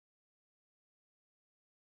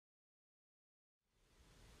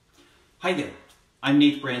Hi there, I'm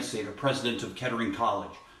Nate Brandstater, president of Kettering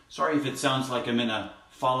College. Sorry if it sounds like I'm in a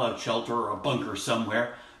fallout shelter or a bunker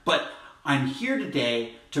somewhere, but I'm here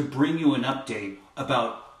today to bring you an update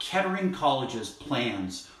about Kettering College's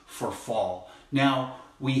plans for fall. Now,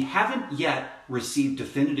 we haven't yet received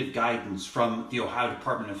definitive guidance from the Ohio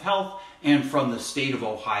Department of Health and from the state of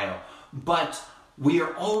Ohio, but we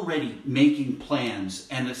are already making plans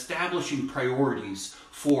and establishing priorities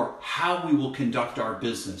for how we will conduct our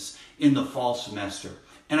business in the fall semester.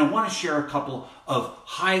 And I want to share a couple of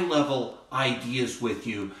high-level ideas with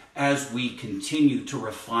you as we continue to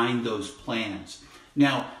refine those plans.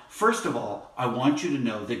 Now, first of all, I want you to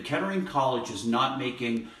know that Kettering College is not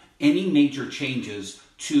making any major changes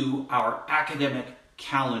to our academic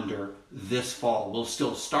calendar this fall. We'll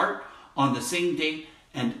still start on the same date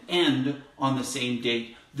and end on the same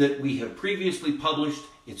date that we have previously published.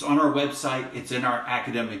 It's on our website, it's in our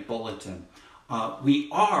academic bulletin. We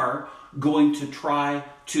are going to try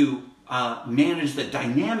to manage the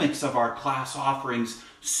dynamics of our class offerings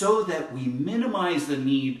so that we minimize the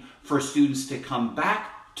need for students to come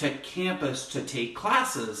back to campus to take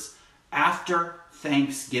classes after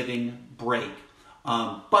Thanksgiving break.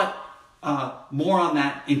 But more on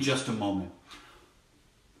that in just a moment.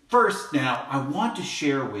 First, now, I want to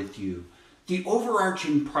share with you the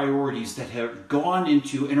overarching priorities that have gone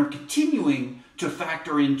into and are continuing to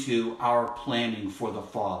factor into our planning for the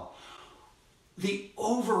fall. The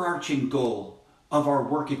overarching goal of our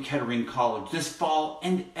work at Kettering College this fall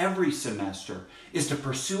and every semester is to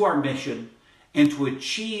pursue our mission and to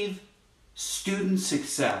achieve student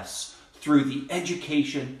success through the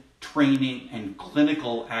education, training, and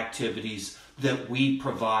clinical activities that we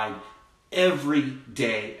provide every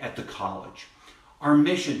day at the college. Our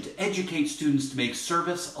mission to educate students to make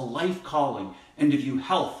service a life calling and to view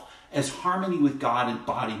health as harmony with God in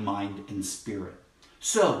body, mind, and spirit.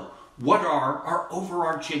 So, what are our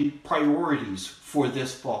overarching priorities for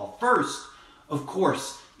this fall? First, of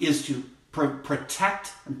course, is to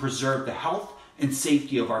protect and preserve the health and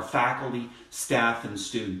safety of our faculty, staff, and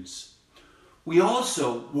students. We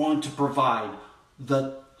also want to provide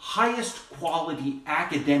the highest quality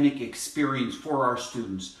academic experience for our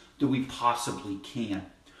students that we possibly can.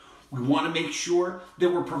 We want to make sure that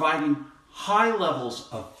we're providing high levels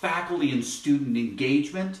of faculty and student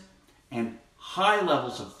engagement and high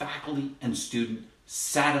levels of faculty and student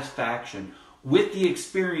satisfaction with the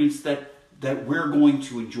experience that we're going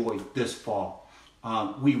to enjoy this fall.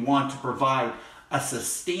 We want to provide a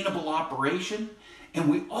sustainable operation, and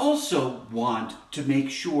we also want to make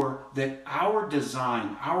sure that our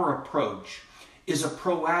design, our approach, is a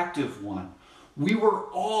proactive one. We were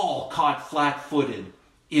all caught flat-footed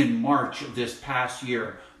in March of this past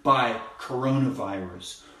year by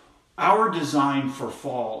coronavirus. Our design for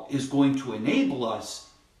fall is going to enable us,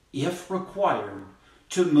 if required,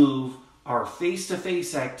 to move our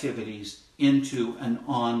face-to-face activities into an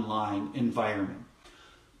online environment.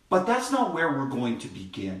 But that's not where we're going to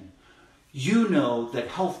begin. You know that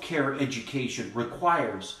healthcare education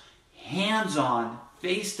requires hands-on,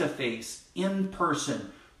 face-to-face,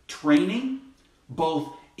 in-person training,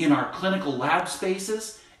 both in our clinical lab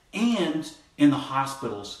spaces and in the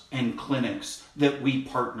hospitals and clinics that we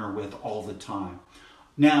partner with all the time.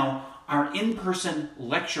 Now, our in-person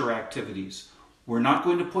lecture activities, we're not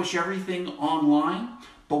going to push everything online,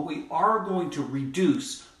 but we are going to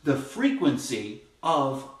reduce the frequency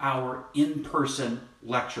of our in-person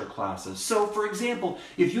lecture classes. So, for example,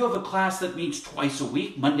 if you have a class that meets twice a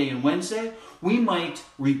week, Monday and Wednesday, we might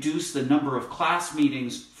reduce the number of class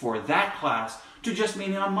meetings for that class to just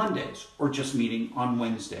meeting on Mondays or just meeting on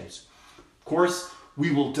Wednesdays. Of course,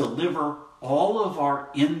 we will deliver all of our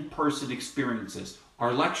in-person experiences,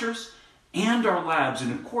 our lectures, and our labs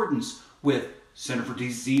in accordance with Center for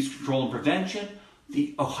Disease Control and Prevention,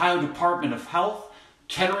 the Ohio Department of Health,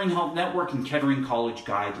 Kettering Health Network, and Kettering College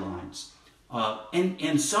guidelines.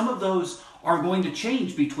 And some of those are going to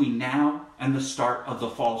change between now and the start of the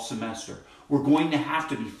fall semester. We're going to have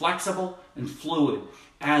to be flexible and fluid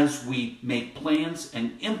as we make plans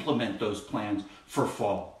and implement those plans for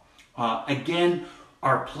fall. Again,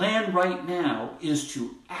 our plan right now is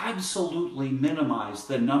to absolutely minimize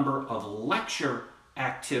the number of lecture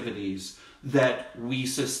activities that we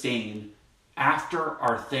sustain after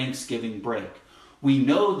our Thanksgiving break. We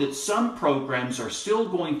know that some programs are still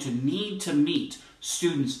going to need to meet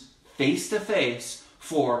students face-to-face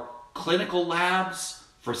for clinical labs,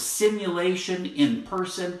 for simulation in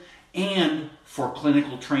person, and for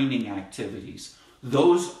clinical training activities.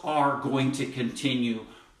 Those are going to continue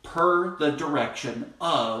per the direction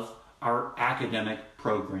of our academic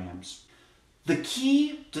programs. The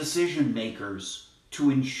key decision makers to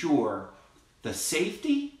ensure the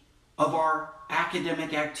safety of our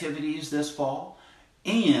academic activities this fall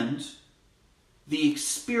and the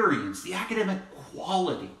experience, the academic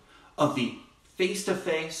quality of the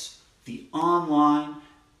face-to-face, the online,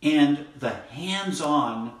 and the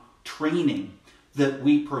hands-on training that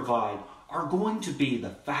we provide are going to be the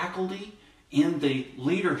faculty and the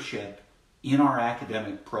leadership in our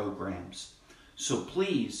academic programs. So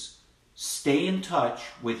please stay in touch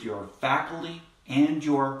with your faculty and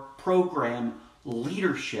your program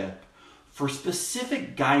leadership for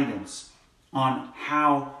specific guidance on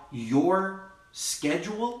how your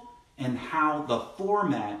schedule and how the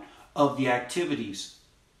format of the activities,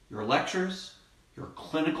 your lectures, your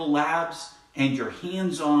clinical labs, and your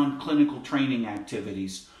hands-on clinical training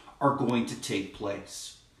activities are going to take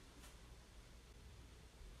place.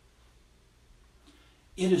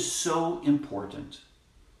 It is so important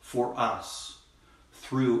for us,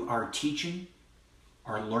 through our teaching,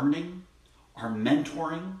 our learning, our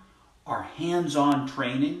mentoring, our hands-on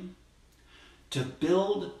training, to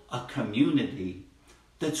build a community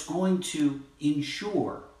that's going to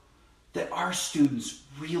ensure that our students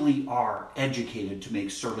really are educated to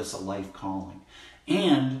make service a life calling,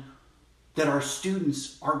 and that our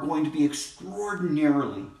students are going to be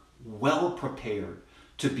extraordinarily well prepared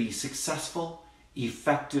to be successful,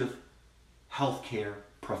 effective healthcare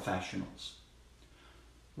professionals.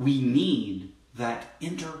 We need that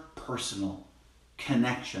interpersonal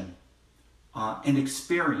connection and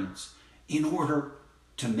experience in order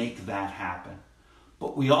to make that happen.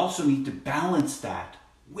 But we also need to balance that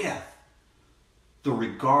with the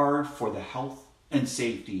regard for the health and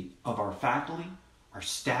safety of our faculty, our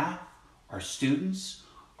staff, our students,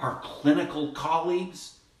 our clinical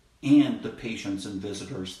colleagues, and the patients and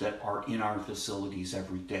visitors that are in our facilities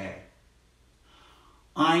every day.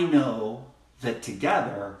 I know that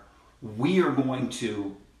together we are going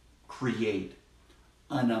to create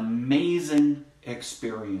an amazing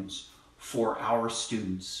experience for our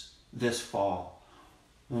students this fall.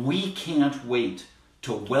 We can't wait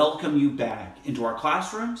to welcome you back into our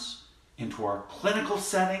classrooms, into our clinical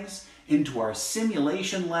settings, into our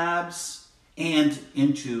simulation labs, and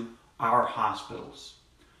into our hospitals.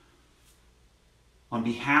 On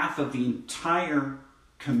behalf of the entire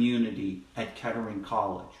community at Kettering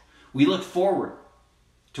College, we look forward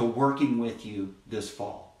to working with you this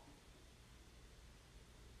fall.